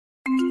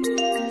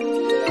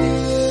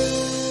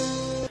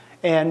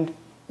And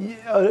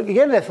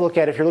again, if you look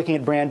at, if you're looking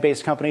at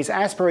brand-based companies,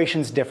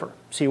 aspirations differ.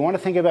 So you want to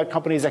think about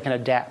companies that can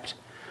adapt.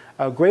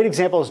 A great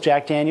example is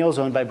Jack Daniels,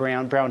 owned by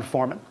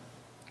Brown-Forman.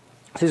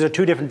 These are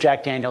two different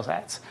Jack Daniels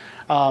ads.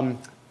 I'm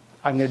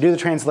going to do the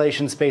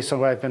translations based on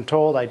what I've been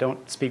told. I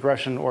don't speak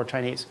Russian or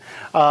Chinese.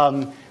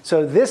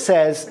 So this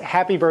says,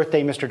 "Happy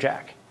birthday, Mr.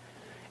 Jack."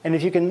 And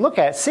if you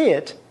can see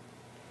it,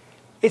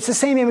 it's the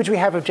same image we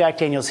have of Jack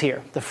Daniels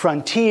here. The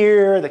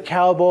frontier, the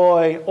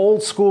cowboy,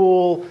 old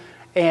school.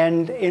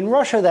 And in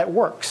Russia, that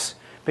works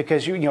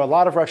because a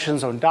lot of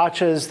Russians own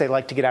dachas. They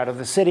like to get out of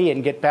the city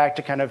and get back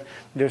to kind of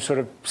their sort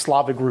of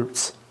Slavic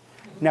roots.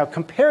 Now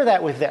compare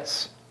that with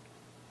this.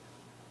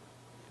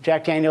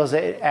 Jack Daniels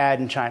ad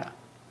in China.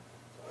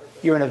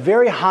 You're in a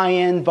very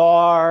high-end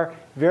bar,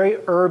 very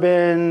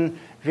urban,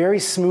 very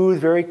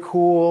smooth, very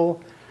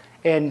cool.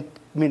 And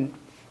I mean,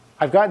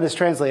 I've gotten this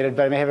translated,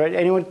 but I may have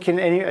anyone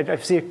I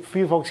see a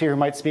few folks here who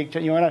might speak.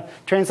 You want to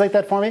translate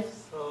that for me?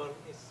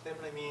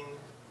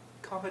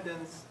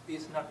 Confidence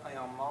is not in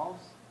your mouth,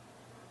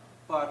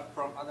 but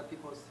from other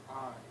people's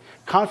eyes.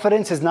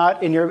 Confidence is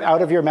not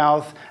out of your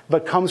mouth,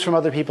 but comes from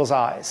other people's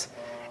eyes.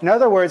 In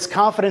other words,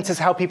 confidence is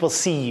how people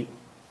see you,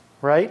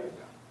 right?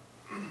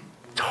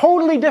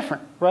 Totally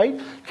different, right?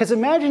 Because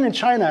imagine in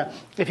China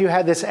if you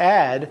had this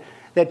ad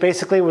that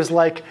basically was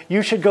like,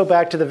 "You should go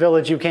back to the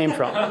village you came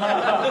from."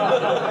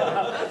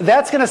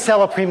 That's going to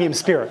sell a premium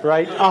spirit,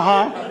 right?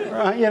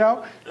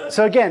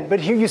 So again, but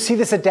here you see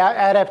this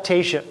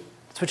adaptation.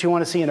 That's what you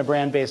want to see in a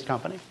brand-based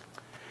company.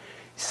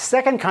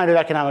 Second kind of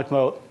economic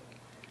moat,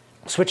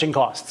 switching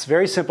costs.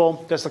 Very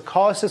simple. Does the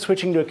cost of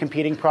switching to a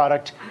competing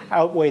product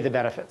outweigh the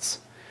benefits?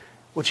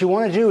 What you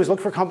want to do is look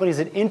for companies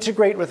that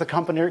integrate with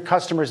the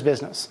customer's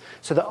business.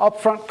 So the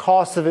upfront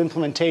costs of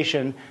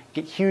implementation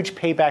get huge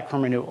payback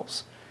from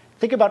renewals.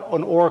 Think about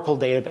an Oracle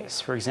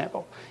database, for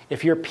example.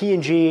 If you're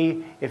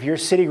P&G, if you're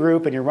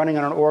Citigroup and you're running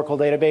on an Oracle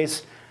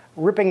database,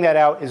 ripping that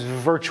out is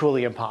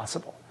virtually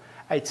impossible.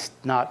 It's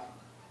not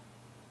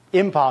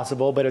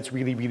impossible, but it's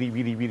really, really,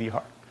 really, really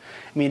hard.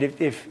 I mean,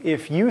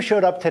 if you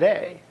showed up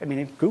today, I mean,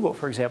 if Google,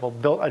 for example,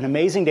 built an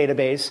amazing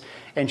database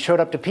and showed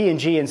up to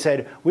P&G and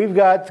said, "We've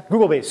got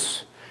Google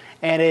Base,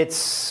 and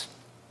it's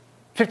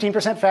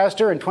 15%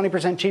 faster and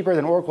 20% cheaper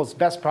than Oracle's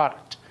best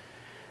product,"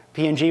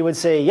 P&G would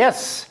say,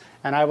 "Yes,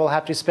 and I will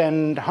have to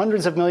spend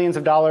hundreds of millions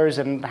of dollars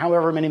and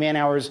however many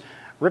man-hours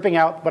ripping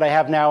out what I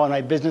have now, and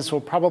my business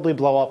will probably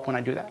blow up when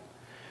I do that."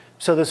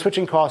 So the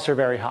switching costs are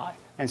very high.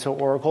 And so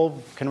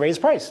Oracle can raise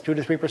price 2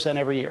 to 3%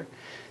 every year.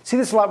 See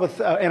this a lot with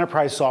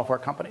enterprise software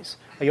companies.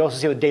 You also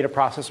see it with data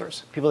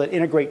processors, people that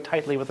integrate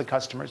tightly with the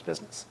customer's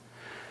business.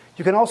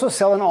 You can also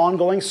sell an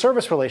ongoing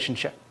service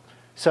relationship.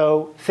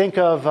 So think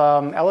of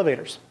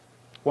elevators.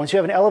 Once you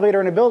have an elevator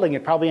in a building,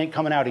 it probably ain't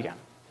coming out again.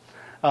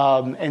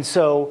 And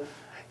so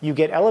you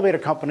get elevator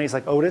companies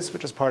like Otis,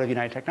 which is part of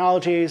United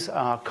Technologies,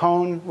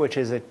 Kohn, which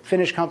is a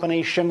Finnish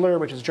company, Schindler,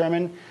 which is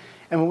German.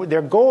 And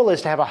their goal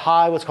is to have a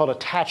high, what's called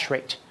attach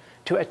rate,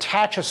 to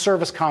attach a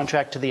service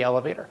contract to the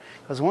elevator.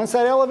 Because once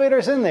that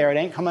elevator's in there, it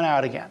ain't coming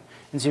out again.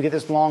 And so you get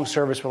this long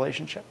service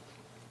relationship.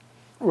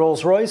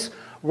 Rolls-Royce.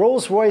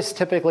 Rolls-Royce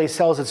typically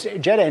sells its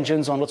jet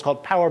engines on what's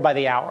called power by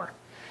the hour.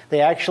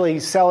 They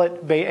actually sell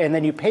it, and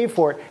then you pay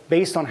for it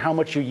based on how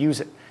much you use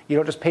it. You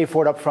don't just pay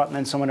for it up front and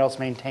then someone else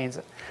maintains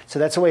it. So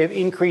that's a way of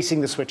increasing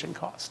the switching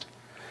cost.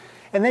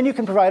 And then you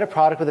can provide a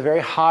product with a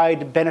very high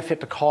benefit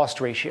to cost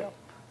ratio.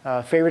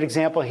 Favorite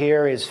example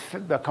here is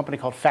a company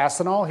called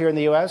Fastenal here in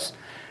the US.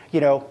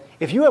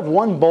 If you have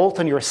one bolt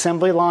on your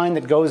assembly line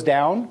that goes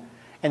down,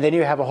 and then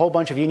you have a whole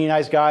bunch of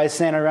unionized guys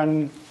standing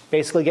around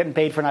basically getting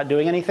paid for not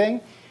doing anything,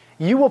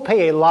 you will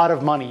pay a lot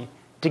of money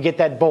to get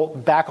that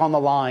bolt back on the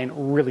line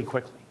really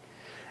quickly.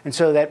 And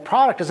so that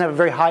product doesn't have a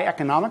very high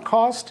economic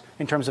cost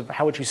in terms of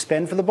how much you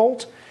spend for the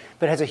bolt,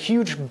 but it has a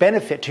huge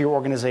benefit to your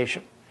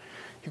organization.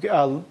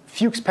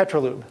 Fuchs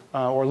Petrolube,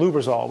 or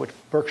Lubrizol, which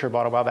Berkshire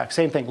bought a while back,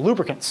 same thing,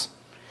 lubricants.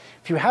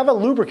 If you have a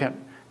lubricant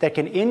that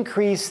can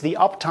increase the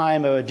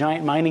uptime of a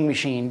giant mining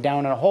machine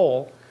down in a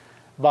hole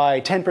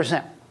by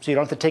 10%. So you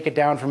don't have to take it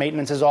down for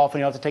maintenance as often,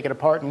 you don't have to take it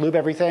apart and lube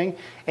everything,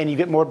 and you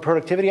get more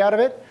productivity out of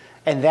it,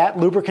 and that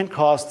lubricant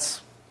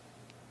costs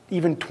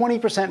even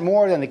 20%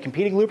 more than the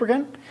competing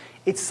lubricant,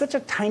 it's such a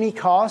tiny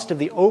cost of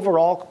the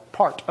overall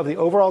part of the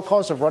overall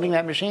cost of running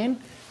that machine,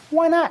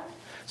 why not?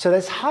 So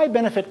this high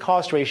benefit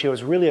cost ratio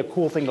is really a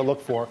cool thing to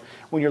look for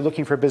when you're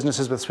looking for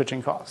businesses with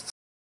switching costs.